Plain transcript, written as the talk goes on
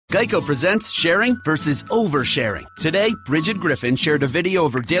Geico presents sharing versus oversharing. Today, Bridget Griffin shared a video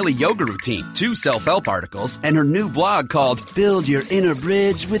of her daily yoga routine, 2 self-help articles, and her new blog called Build Your Inner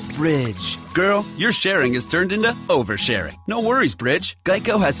Bridge with Bridge. Girl, your sharing has turned into oversharing. No worries, Bridge.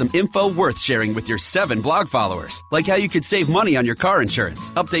 Geico has some info worth sharing with your 7 blog followers, like how you could save money on your car insurance,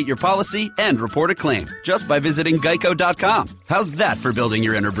 update your policy, and report a claim just by visiting geico.com. How's that for building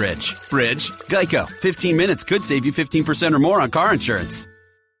your inner bridge? Bridge? Geico. 15 minutes could save you 15% or more on car insurance.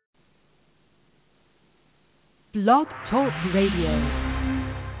 Blog Talk Radio.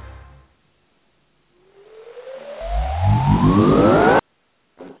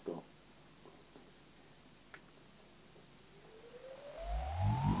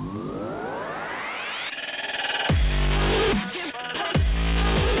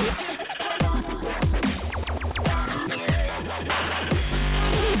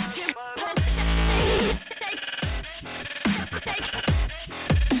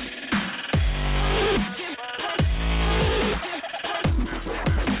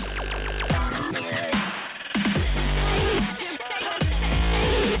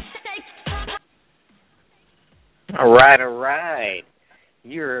 All right.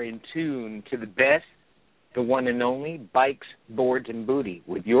 You're in tune to the best, the one and only, Bikes, Boards, and Booty,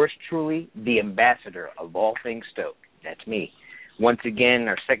 with yours truly, the ambassador of all things Stoke. That's me. Once again,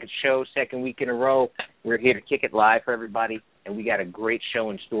 our second show, second week in a row. We're here to kick it live for everybody, and we got a great show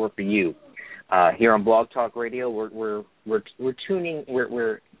in store for you. Here on Blog Talk Radio, we're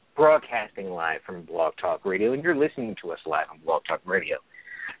broadcasting live from Blog Talk Radio, and you're listening to us live on Blog Talk Radio.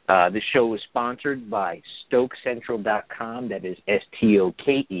 This show is sponsored by StokeCentral.com. That is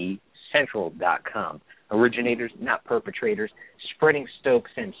STOKE Central.com. Originators, not perpetrators, spreading Stoke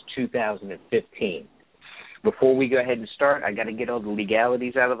since 2015. Before we go ahead and start, I got to get all the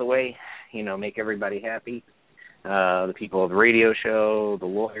legalities out of the way, make everybody happy. The people of the radio show, the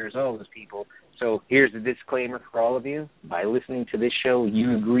lawyers, all those people. So here's the disclaimer for all of you. By listening to this show,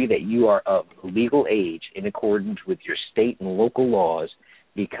 you agree that you are of legal age in accordance with your state and local laws,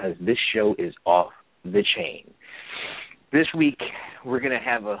 because this show is off the chain. This week we're going to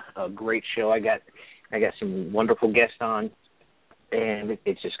have a great show. I got some wonderful guests on, and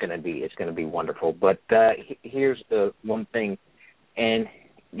it's going to be wonderful. But here's the one thing, and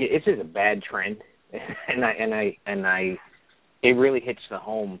this is a bad trend, and it really hits the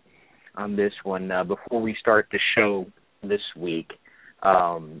home on this one. Before we start the show this week,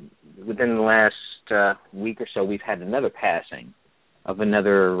 within the last week or so, we've had another passing of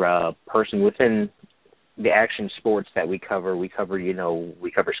another person within the action sports that we cover. We cover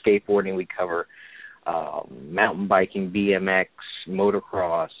skateboarding, we cover mountain biking, BMX,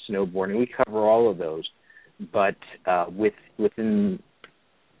 motocross, snowboarding. We cover all of those. But within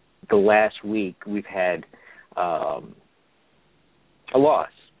the last week, we've had a loss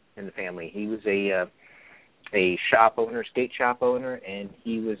in the family. He was a shop owner, skate shop owner, and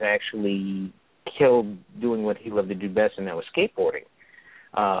he was actually killed doing what he loved to do best, and that was skateboarding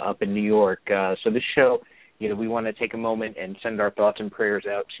up in New York. So this show, we want to take a moment and send our thoughts and prayers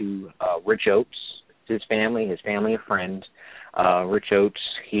out to Rich Oates, his family and friends. Rich Oates,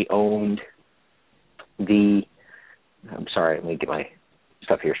 he owned let me get my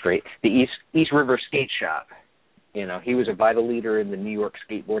stuff here straight, the East River Skate Shop. He was a vital leader in the New York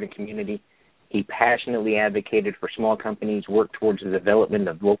skateboarding community. He passionately advocated for small companies, worked towards the development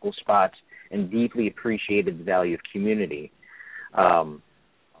of local spots, and deeply appreciated the value of community.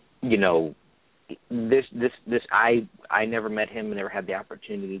 This I never met him and never had the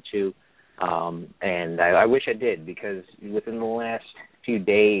opportunity to, and I wish I did, because within the last few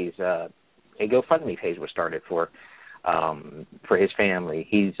days, a GoFundMe page was started for his family.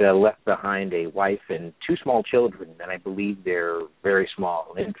 He's left behind a wife and 2 small children, and I believe they're very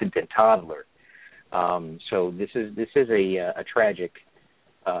small, an infant and toddler. So this is a tragic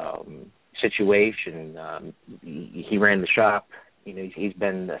situation. He ran the shop. He's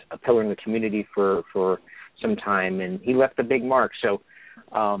been a pillar in the community for some time, and he left a big mark. So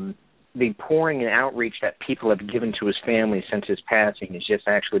the pouring and outreach that people have given to his family since his passing has just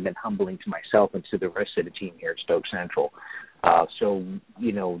actually been humbling to myself and to the rest of the team here at Stoke Central. So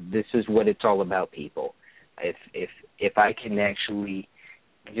this is what it's all about, people. If I can actually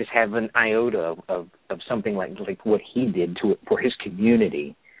just have an iota of something like what he did for his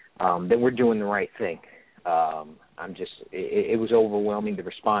community, then we're doing the right thing. It was overwhelming, the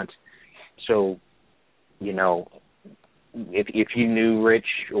response. So, if you knew Rich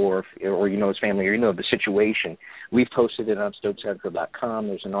or his family, or the situation, we've posted it on StokeCentral.com.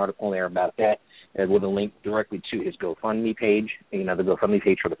 There's an article there about that with a link directly to his GoFundMe page. The GoFundMe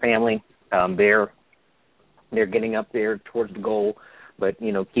page for the family. They're getting up there towards the goal. but,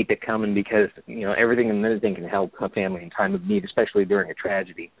 keep it coming because, everything and anything can help a family in time of need, especially during a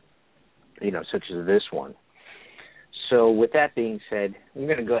tragedy, such as this one. So with that being said, I'm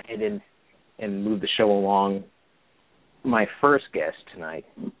going to go ahead and move the show along. My first guest tonight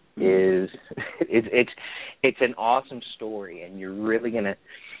is it's an awesome story, and you're really going to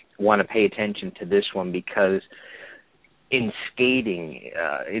want to pay attention to this one because in skating,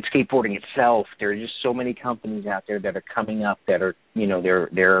 in skateboarding itself, there are just so many companies out there that are coming up that are,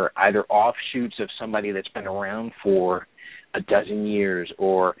 they're either offshoots of somebody that's been around for a dozen years,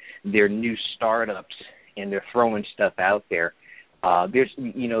 or they're new startups and they're throwing stuff out there. There's,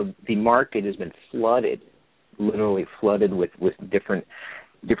 the market has been literally flooded with different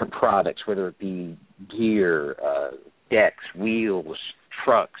products, whether it be gear, decks, wheels,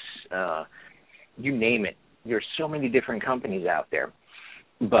 trucks, you name it. There's so many different companies out there.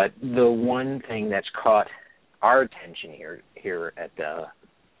 But the one thing that's caught our attention here at the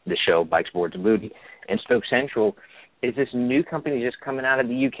show, Bikes, Boards, and Booty, and Stoke Central, is this new company just coming out of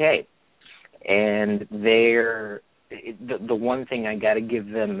the UK. And they're the one thing I got to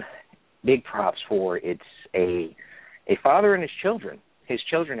give them big props for. It's a father and his children. His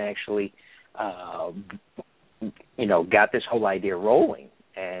children actually, got this whole idea rolling.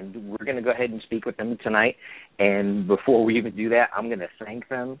 And we're going to go ahead and speak with them tonight. And before we even do that, I'm going to thank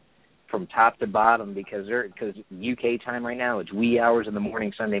them from top to bottom because UK time right now, it's wee hours in the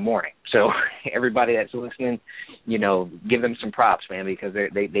morning, Sunday morning. So everybody that's listening, give them some props, man, because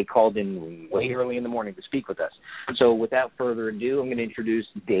they called in way early in the morning to speak with us. So without further ado, I'm going to introduce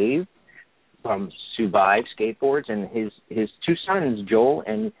Dave from Suvive Skateboards, and his two sons, Joel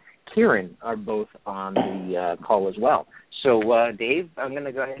and Kieran, are both on the call as well. So, Dave, I'm going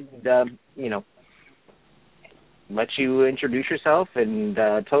to go ahead and, let you introduce yourself and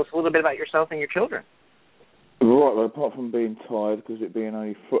tell us a little bit about yourself and your children. Right, well, apart from being tired, because it being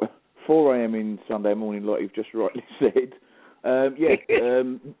only 4 a.m. in Sunday morning, like you've just rightly said,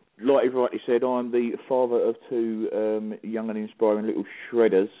 like you've rightly said, I'm the father of two young and inspiring little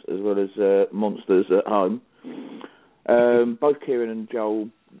shredders, as well as monsters at home. Both Kieran and Joel,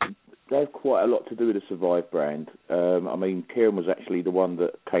 they have quite a lot to do with the Suvive brand. Kieran was actually the one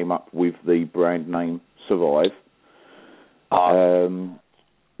that came up with the brand name Suvive.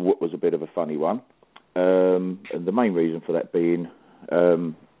 What was a bit of a funny one. And the main reason for that being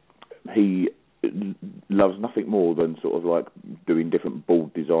he loves nothing more than sort of like doing different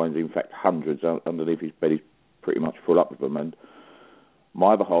board designs. In fact, hundreds underneath his bed. He's pretty much full up with them. And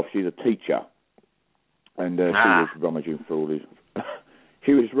my other half, she's a teacher. And she was rummaging through all his...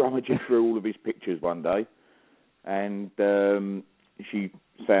 She was rummaging through all of his pictures one day, and she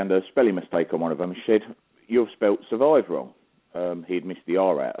found a spelling mistake on one of them. She said, "You've spelt survive wrong." He'd missed the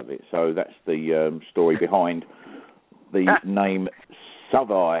R out of it, so that's the story behind the name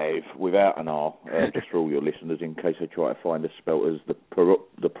Suvive without an R, just for all your listeners, in case they try to find us spelt as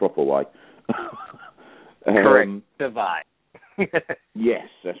the proper way. Correct, Survive. Yes,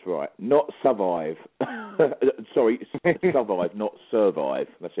 that's right. Not survive. Sorry, survive, not survive.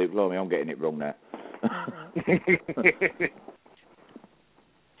 That's it. Blimey, I'm getting it wrong now.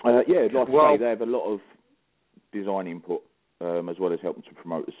 Like I say, they have a lot of design input, as well as helping to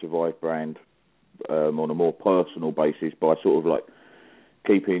promote the Suvive brand on a more personal basis by sort of like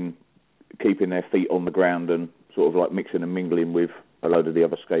keeping their feet on the ground and sort of like mixing and mingling with a load of the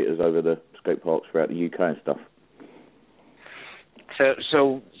other skaters over the skate parks throughout the UK and stuff.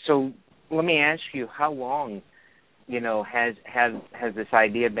 So let me ask you, how long, has this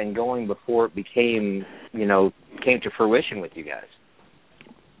idea been going before it came to fruition with you guys?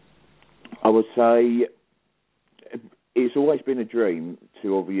 I would say it's always been a dream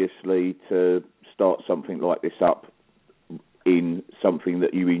to start something like this up in something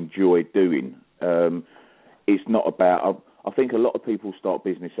that you enjoy doing. It's not about, I think a lot of people start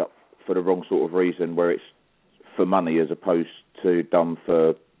business up for the wrong sort of reason, where it's for money as opposed to done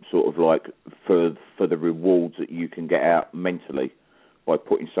for sort of like for the rewards that you can get out mentally by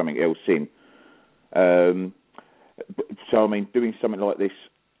putting something else in. Doing something like this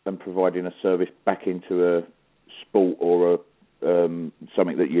and providing a service back into a sport or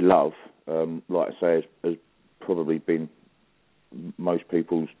something that you love, like I say, has probably been most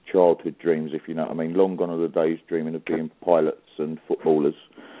people's childhood dreams, if you know what I mean. Long gone are the days dreaming of being pilots and footballers.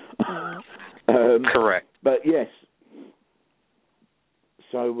 Correct. But yes.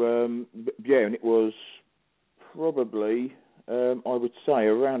 So, and it was probably, I would say,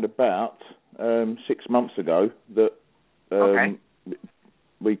 around about 6 months ago that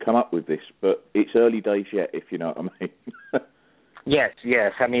we come up with this. But it's early days yet, if you know what I mean.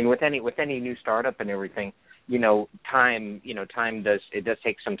 Yes. I mean, with any new startup and everything, time does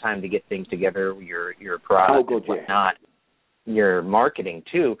take some time to get things together, your product and whatnot, your marketing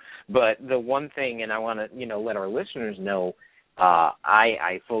too. But the one thing, and I want to, let our listeners know,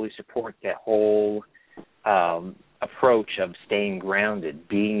 I fully support that whole approach of staying grounded,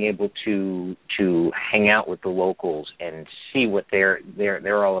 being able to hang out with the locals and see what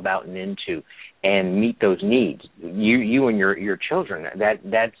they're all about and into, and meet those needs. You and your children.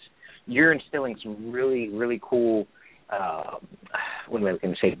 That's you're instilling some really, really cool, what am I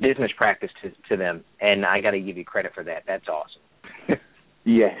going to say, business practice to them, and I got to give you credit for that. That's awesome.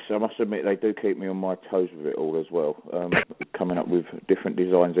 Yes, I must admit they do keep me on my toes with it all as well, coming up with different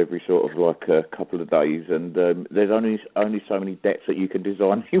designs every sort of like a couple of days, and there's only so many decks that you can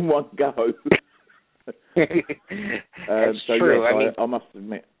design in one go. That's so true. Yes, I must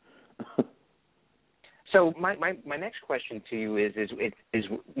admit. So my next question to you is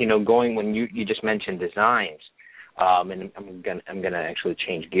going when you just mentioned designs, and I'm gonna actually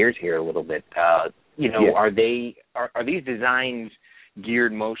change gears here a little bit. Are these designs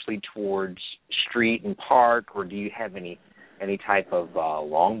geared mostly towards street and park, or do you have any type of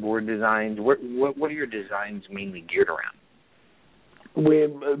longboard designs? What are your designs mainly geared around? I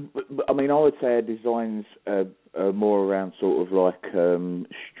would say our designs are more around sort of like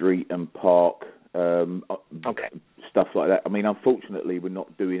street and park. Stuff like that. Unfortunately, we're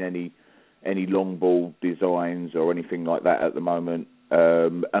not doing any longboard designs or anything like that at the moment.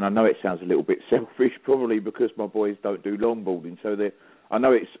 And I know it sounds a little bit selfish, probably because my boys don't do longboarding. So I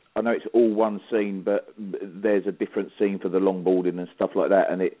know it's all one scene, but there's a different scene for the longboarding and stuff like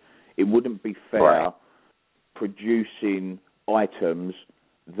that. And it wouldn't be fair producing items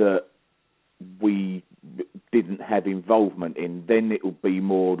that we didn't have involvement in. Then it will be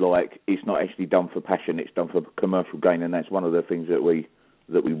more like it's not actually done for passion; it's done for commercial gain, and that's one of the things that we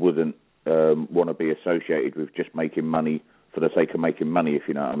wouldn't want to be associated with, just making money for the sake of making money, if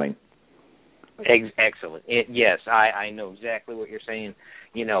you know what I mean. Excellent. Yes, I know exactly what you're saying.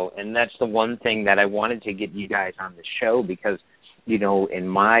 And that's the one thing that I wanted to get you guys on the show, because in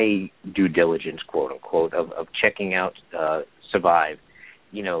my due diligence, quote unquote, of checking out Suvive,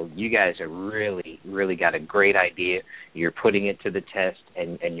 you guys are really got a great idea. You're putting it to the test,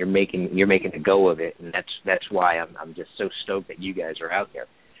 and you're making a go of it, and that's why I'm just so stoked that you guys are out there.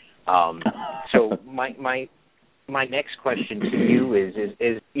 So my next question to you is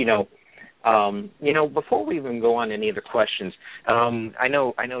before we even go on any other questions, I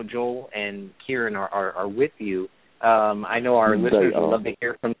know Joel and Kieran are with you. I know our listeners would love to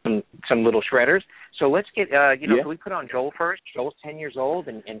hear from some little shredders. So let's get, can we put on Joel first? Joel's 10 years old,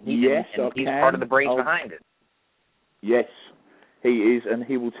 and he's part of the brains behind it. Yes, he is, and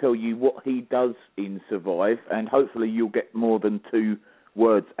he will tell you what he does in Suvive, and hopefully you'll get more than 2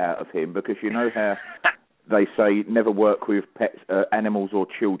 words out of him, because you know how they say never work with pets, animals or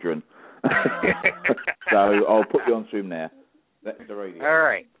children. So I'll put you on to him now. That's the radio. All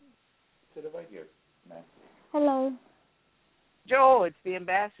right. To the radio now. Hello. Joel, it's the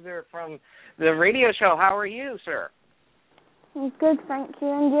ambassador from the radio show. How are you, sir? I'm good, thank you.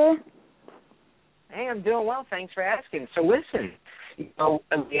 And you? Hey, I'm doing well. Thanks for asking. So listen,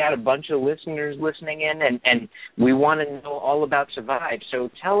 we had a bunch of listeners listening in, and we want to know all about Suvive. So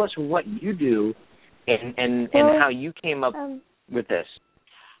tell us what you do and how you came up with this.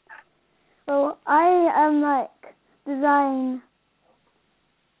 Well, I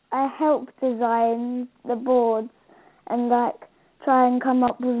help design the boards and try and come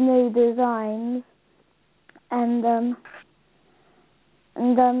up with new designs, and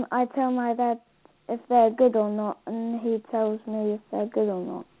I tell my dad if they're good or not, and he tells me if they're good or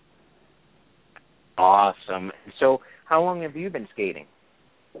not. Awesome. So how long have you been skating?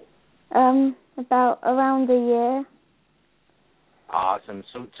 About around a year. Awesome.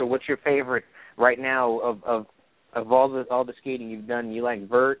 So what's your favorite right now of all the skating you've done? You like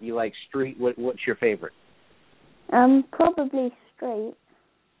vert? You like street? What's your favorite? Probably street.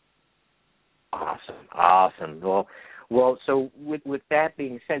 Awesome. Well. So with that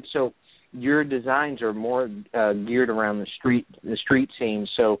being said, so your designs are more geared around the street scene.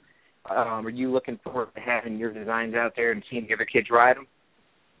 So are you looking forward to having your designs out there and seeing the other kids ride them?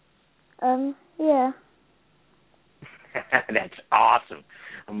 Yeah. That's awesome.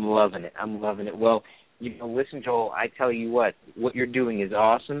 I'm loving it. Well, listen, Joel, I tell you what you're doing is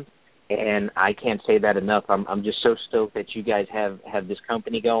awesome, and I can't say that enough. I'm just so stoked that you guys have this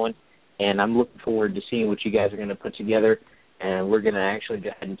company going, and I'm looking forward to seeing what you guys are going to put together, and we're going to actually go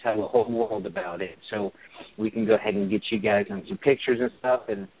ahead and tell the whole world about it. So we can go ahead and get you guys on some pictures and stuff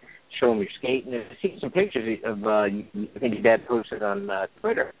and show them your skating. I see some pictures of, I think your dad posted on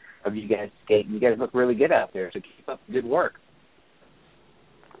Twitter. of you guys skating. You guys look really good out there, so keep up the good work.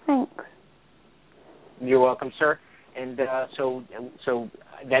 Thanks. You're welcome, sir. And so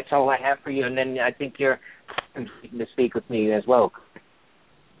that's all I have for you. And then I think you're to speak with me as well.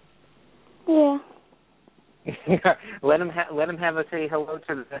 Yeah. let him have a say hello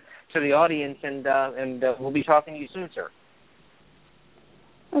to the audience, and we'll be talking to you soon, sir.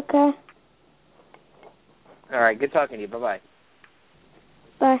 Okay. All right. Good talking to you. Bye-bye.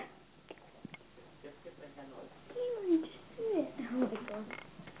 Bye.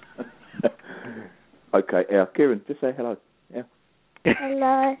 Okay, yeah, Kieran, just say hello. Yeah.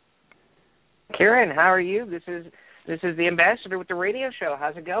 Hello. Kieran, how are you? This is the ambassador with the radio show.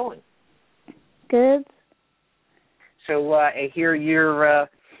 How's it going? Good. So I hear you're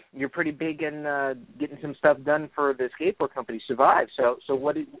pretty big in getting some stuff done for the skateboard company Suvive. So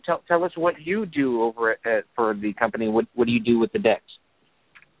what tell us what you do over for the company. What do you do with the decks?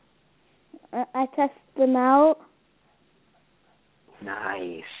 I test them out.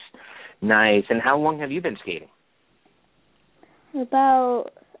 Nice. And how long have you been skating?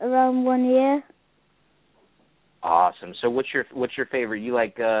 Around 1 year. Awesome. So what's your favorite? You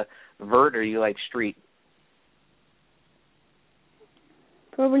like vert or you like street?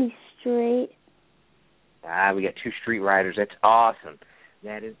 Probably straight. We got two street riders. That's awesome.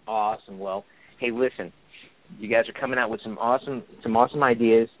 That is awesome. Well, hey, listen, you guys are coming out with some awesome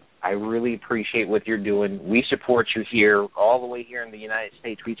ideas. I really appreciate what you're doing. We support you here, all the way here in the United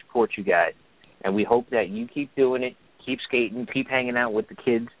States. We support you guys, and we hope that you keep doing it, keep skating, keep hanging out with the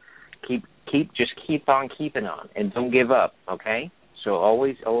kids, keep on keeping on, and don't give up. Okay? So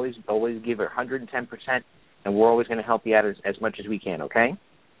always give it 110%, and we're always going to help you out as much as we can. Okay?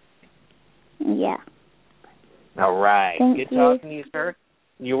 Yeah. All right. Thank Good you. talking to you, sir.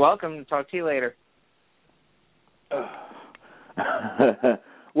 You're welcome. Talk to you later.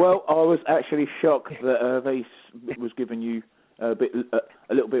 Well, I was actually shocked that they was giving you a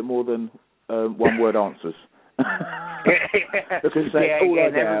little bit more than one-word answers. Because that's all I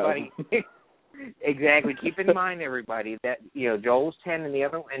everybody. Exactly. Keep in mind, everybody, that Joel's 10 and the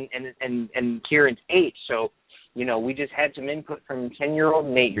other and Kieran's 8. So we just had some input from 10-year-old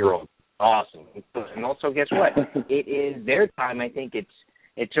and 8-year-old. Awesome. And also, guess what? It is their time. I think it's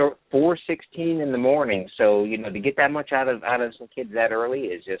 4:16 in the morning. So to get that much out of some kids that early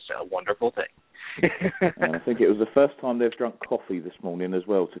is just a wonderful thing. And I think it was the first time they've drunk coffee this morning as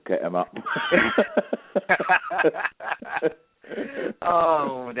well to get them up.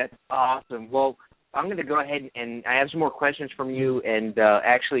 Oh, that's awesome. Well, I'm going to go ahead and I have some more questions from you. And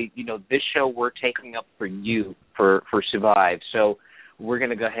actually, this show we're taking up for you for Suvive. So we're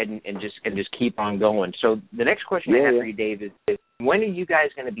going to go ahead and just keep on going. So the next question I have for you, Dave, is when are you guys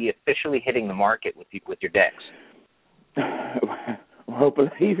going to be officially hitting the market with your decks? Well,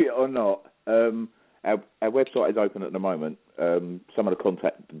 believe it or not, our website is open at the moment. Some of the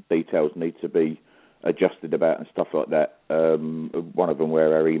contact details need to be adjusted about and stuff like that. One of them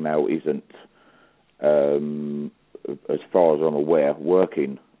where our email isn't, as far as I'm aware,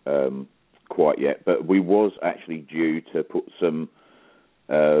 working quite yet. But we was actually due to put some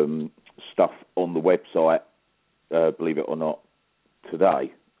stuff on the website, believe it or not,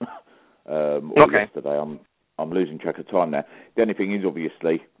 today or yesterday. I'm losing track of time now. The only thing is,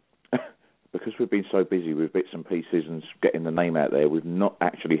 obviously, because we've been so busy with bits and pieces and getting the name out there, we've not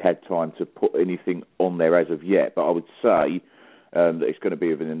actually had time to put anything on there as of yet. But I would say that it's going to be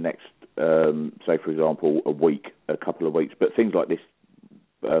within the next, say, for example, a couple of weeks. But things like this,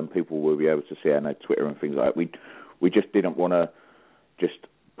 people will be able to see on their Twitter and things like that. We just didn't want to just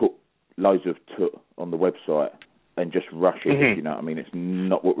put loads of toot on the website and just rush it. Mm-hmm. You know what I mean? It's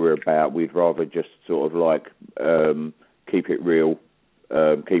not what we're about. We'd rather just sort of like keep it real,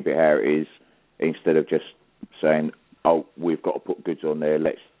 keep it how it is, instead of just saying, "Oh, we've got to put goods on there.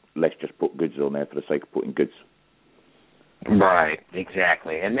 Let's just put goods on there for the sake of putting goods." Right,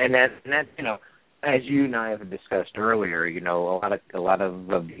 exactly, and that as you and I have discussed earlier, a lot of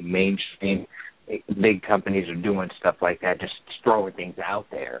the mainstream big companies are doing stuff like that, just throwing things out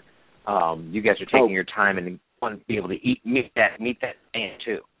there. You guys are taking your time and want to be able to meet that man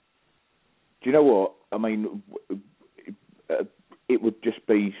too. Do you know what I mean? It would just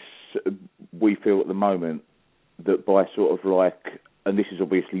be, we feel at the moment that by sort of like, and this is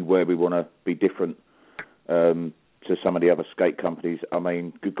obviously where we want to be different to some of the other skate companies. I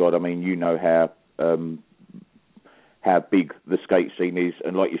mean, good God, I mean, you know how big the skate scene is,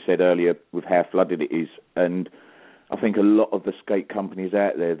 and like you said earlier, with how flooded it is. And I think a lot of the skate companies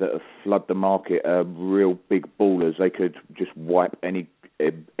out there that have flooded the market are real big ballers. They could just wipe any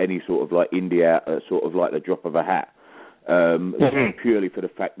sort of like indie out at sort of like the drop of a hat. purely for the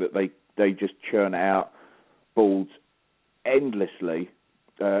fact that they just churn out boards endlessly.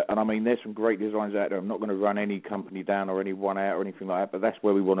 And I mean, there's some great designs out there. I'm not going to run any company down or any one out or anything like that, but that's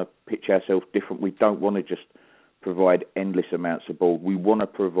where we want to pitch ourselves different. We don't want to just provide endless amounts of board. We want to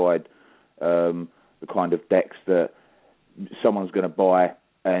provide the kind of decks that someone's going to buy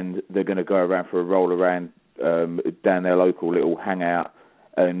and they're going to go around for a roll around down their local little hangout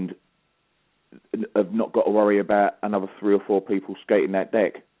and have not got to worry about another 3 or 4 people skating that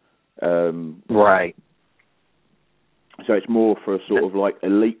deck. Right. So it's more for a sort of like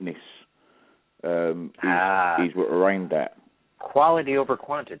eliteness is what we're aimed at. Quality over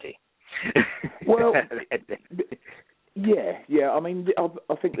quantity. Well, yeah. I mean,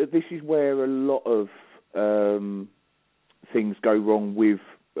 I think that this is where a lot of things go wrong with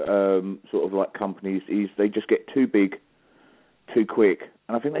sort of like companies is they just get too big, too quick,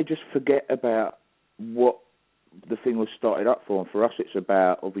 and I think they just forget about what the thing was started up for. And for us, it's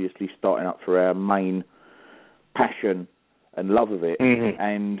about obviously starting up for our main passion and love of it,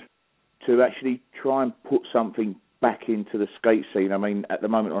 and to actually try and put something back into the skate scene. I mean, at the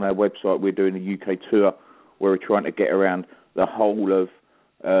moment on our website, we're doing a UK tour where we're trying to get around the whole of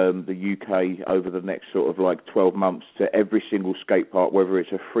the UK over the next sort of like 12 months to every single skate park, whether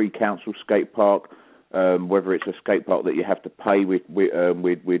it's a free council skate park, whether it's a skate park that you have to pay.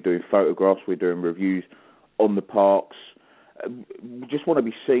 We're doing photographs, we're doing reviews on the parks. We just want to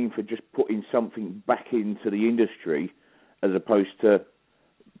be seen for just putting something back into the industry as opposed to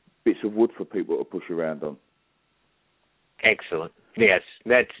bits of wood for people to push around on. Excellent. Yes,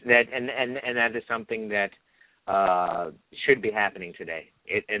 and that is something that should be happening today.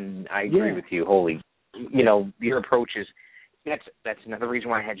 And I agree with you wholly. You know, your approach is that's another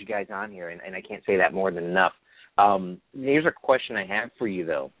reason why I had you guys on here, and I can't say that more than enough. Here's a question I have for you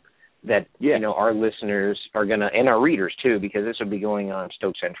though, that you know our listeners are gonna, and our readers too, because this will be going on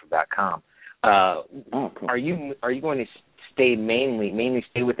StokeCentral.com. Cool. Are you going to stay mainly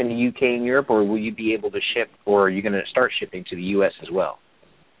stay within the UK and Europe, or will you be able to ship, or are you going to start shipping to the US as well?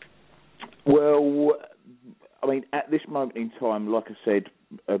 Well, I mean, at this moment in time, like I said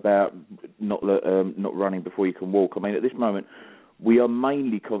about not running before you can walk, I mean, at this moment, we are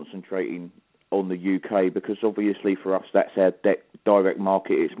mainly concentrating on the UK because obviously for us, that's our direct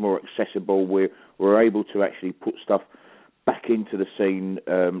market. It's more accessible. We're able to actually put stuff back into the scene,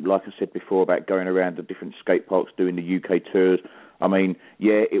 like I said before, about going around the different skate parks, doing the UK tours. I mean,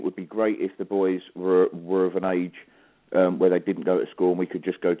 it would be great if the boys were of an age where they didn't go to school and we could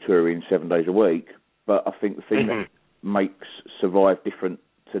just go touring 7 days a week. But I think the thing that makes Suvive different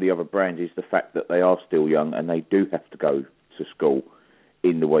to the other brands is the fact that they are still young and they do have to go to school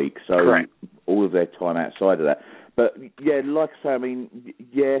in the week. So all of their time outside of that. But, like I say, I mean,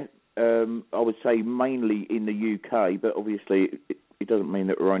 I would say mainly in the UK, but obviously it doesn't mean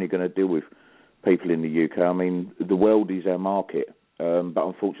that we're only going to deal with people in the UK. I mean, the world is our market, but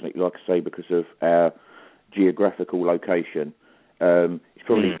unfortunately, like I say, because of our geographical location, it's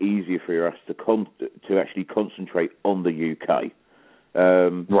probably easier for us to actually concentrate on the UK.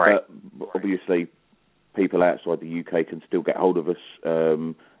 But obviously, people outside the UK can still get hold of us,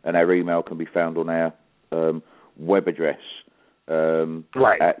 and our email can be found on our web address. And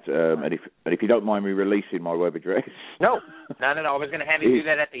if you don't mind me releasing my web address. No, not at all. I was going to have you do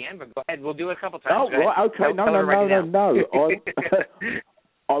that at the end, but go ahead. We'll do it a couple times. Oh, right, okay. No.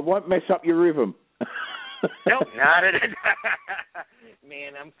 I won't mess up your rhythm. Nope, not at all.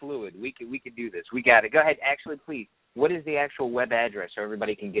 Man, I'm fluid. We could do this. We got it. Go ahead. Actually, please, what is the actual web address so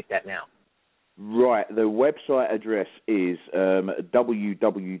everybody can get that now? Right. The website address is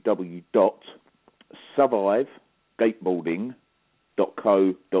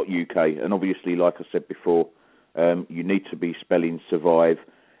www.surviveskateboarding.co.uk, and obviously, like I said before, you need to be spelling Suvive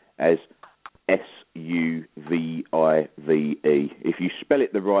as Suvive. If you spell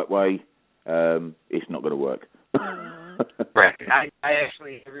it the right way, it's not going to work. Right. I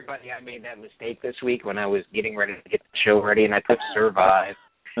actually, everybody, I made that mistake this week when I was getting ready to get the show ready, and I put Survive,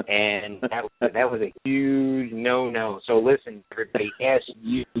 and that was a huge no-no. So listen, everybody,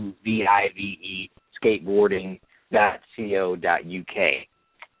 SUVIVE skateboarding.co.uk.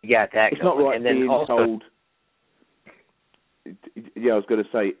 You got that. It's not right and then being also told. Yeah, I was going to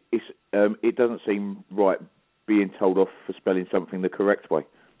say it doesn't seem right being told off for spelling something the correct way.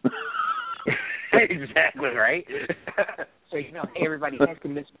 Exactly right. So hey, everybody has to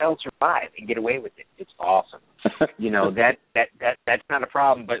misspell Survive and get away with it. It's awesome. That's not a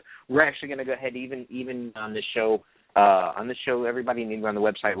problem. But we're actually going to go ahead even on the show. Everybody needs on the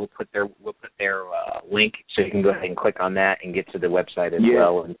website. We'll put their link so you can go ahead and click on that and get to the website as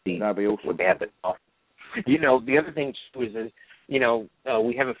well and see that'd be awesome. what they have to offer. The other thing too is,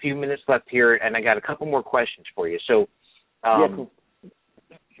 we have a few minutes left here, and I got a couple more questions for you. So, cool.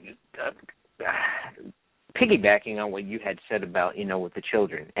 Piggybacking on what you had said about, with the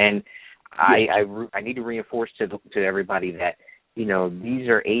children, and I need to reinforce to everybody that, these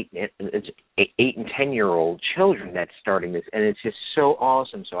are 8 and 10-year-old children that's starting this, and it's just so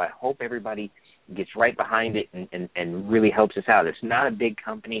awesome. So I hope everybody gets right behind it and really helps us out. It's not a big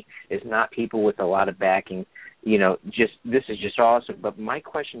company. It's not people with a lot of backing. This is just awesome. But my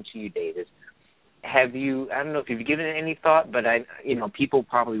question to you, Dave, is, I don't know if you've given it any thought, but people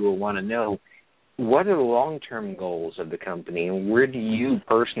probably will want to know, what are the long-term goals of the company, and where do you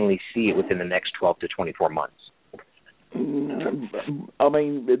personally see it within the next 12 to 24 months? I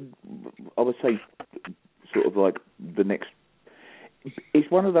mean, I would say sort of like the next... It's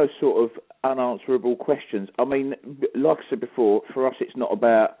one of those sort of unanswerable questions. I mean, like I said before, for us it's not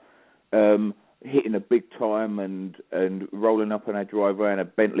about hitting a big time and rolling up in our driveway in a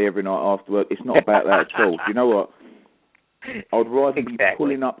Bentley every night after work. It's not about that at all. You know what? I'd rather be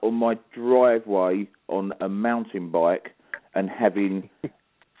pulling up on my driveway on a mountain bike and having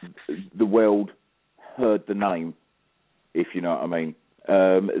the world heard the name, if you know what I mean.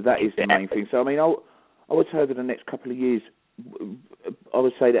 That is the main thing. So, I mean, I would say over the next couple of years, I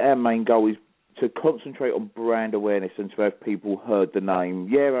would say that our main goal is to concentrate on brand awareness and to have people heard the name.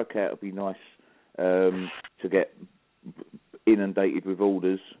 Yeah, okay, it would be nice to get inundated with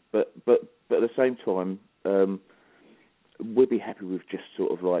orders, but at the same time, we'd be happy with just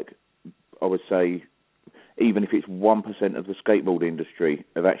sort of like, I would say, even if it's 1% of the skateboard industry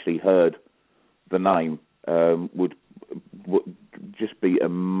have actually heard the name, would just be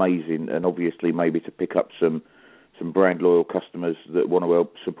amazing, and obviously maybe to pick up some brand loyal customers that want to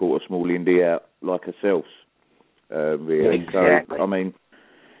help support a small indie out like ourselves. Really. Exactly. So, I mean,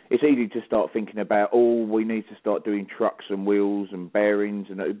 it's easy to start thinking about, we need to start doing trucks and wheels and bearings,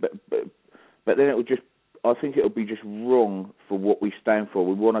 but then I think it'll be just wrong for what we stand for.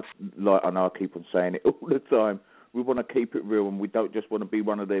 We want to, I know I keep on saying it all the time, we want to keep it real, and we don't just want to be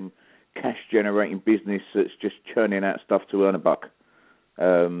one of them cash-generating business that's just churning out stuff to earn a buck.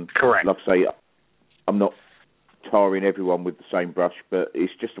 Correct. Like I say, I'm not tarring everyone with the same brush, but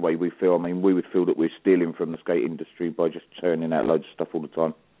it's just the way we feel. I mean, we would feel that we're stealing from the skate industry by just churning out loads of stuff all the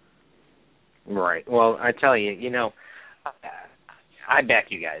time. Right. Well, I tell you, I back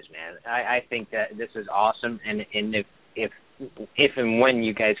you guys, man. I think that this is awesome, and if and when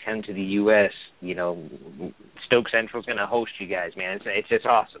you guys come to the U.S., Stoke Central's going to host you guys, man. It's just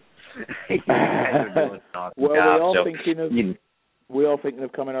awesome. You guys are doing an awesome job. We are thinking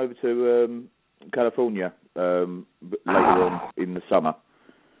of coming over to California later on in the summer.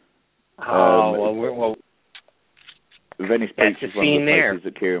 Venice Beach is one of the places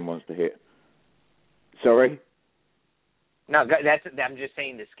that Kieran wants to hit. Sorry? No, I'm just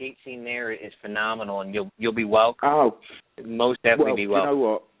saying the skate scene there is phenomenal, and you'll be welcome. Oh, most definitely be welcome. You know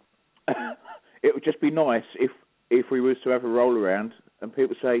what? It would just be nice if we was to have a roll around and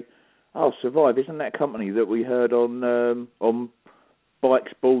people say, "Oh, Suvive, isn't that company that we heard on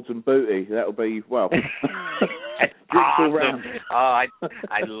Bikes, Boards and Booty?" That'll be drinks awesome. all round. Oh,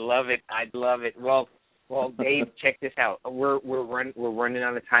 I love it. I love it. Well, Dave, check this out. We're running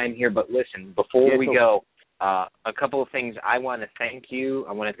out of time here, but listen, before we go. A couple of things. I want to thank you.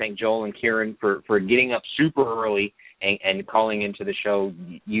 I want to thank Joel and Kieran for getting up super early and calling into the show.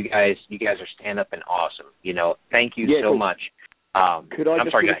 You guys are stand-up and awesome. Thank you so much. Could I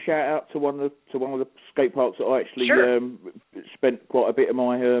just give a shout out to one of the skate parks that I actually spent quite a bit of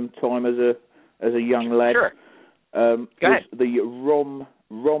my time as a young lad. Sure. Go ahead. The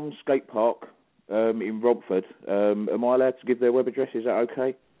Rom Skate Park in Romford. Am I allowed to give their web address? Is that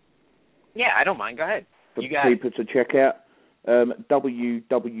okay? Yeah, I don't mind. Go ahead. For people to check out,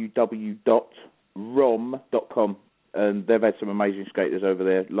 www.rom.com, and they've had some amazing skaters over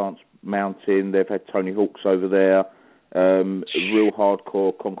there. Lance Mountain, they've had Tony Hawks over there, real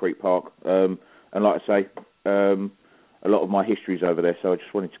hardcore concrete park, and like I say, a lot of my history's over there, so I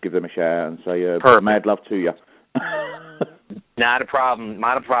just wanted to give them a shout out and say mad love to you. Not a problem,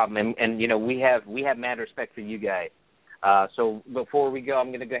 and we have mad respect for you guys. So before we go,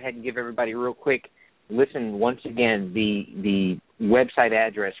 I'm going to go ahead and give everybody real quick. Listen, once again, the website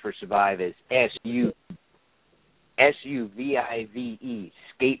address for Suvive is SUVIVE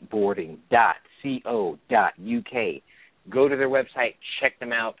skateboarding.co.uk. Go to their website, check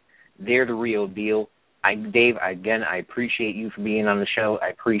them out. They're the real deal. Dave, again, I appreciate you for being on the show. I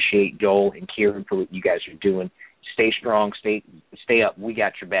appreciate Joel and Kieran for what you guys are doing. Stay strong, stay up. We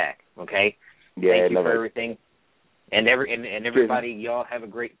got your back, okay? Yeah, thank you for everything. And everybody, y'all have a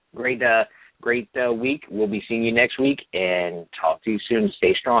great great week. We'll be seeing you next week, and talk to you soon.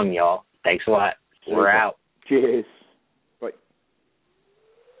 Stay strong, y'all. Thanks a lot. We're out. Cheers. Bye.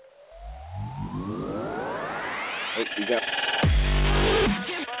 Oh, you got...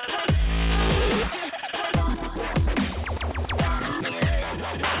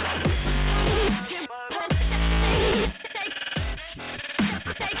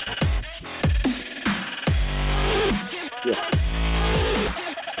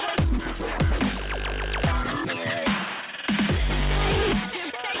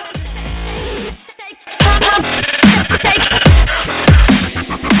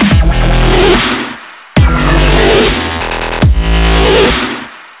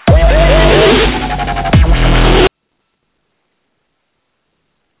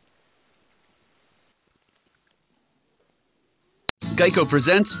 Geico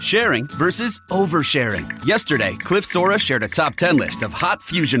presents sharing versus oversharing. Yesterday, Cliff Sora shared a top 10 list of hot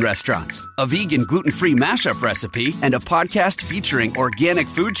fusion restaurants, a vegan gluten-free mashup recipe, and a podcast featuring organic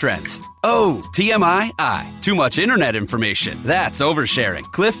food trends. Oh, TMI, too much internet information. That's oversharing.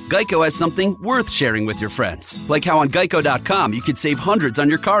 Cliff, Geico has something worth sharing with your friends. Like how on Geico.com you could save hundreds on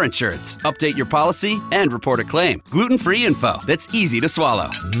your car insurance, update your policy, and report a claim. Gluten-free info that's easy to swallow.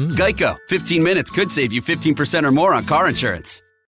 Geico, 15 minutes could save you 15% or more on car insurance.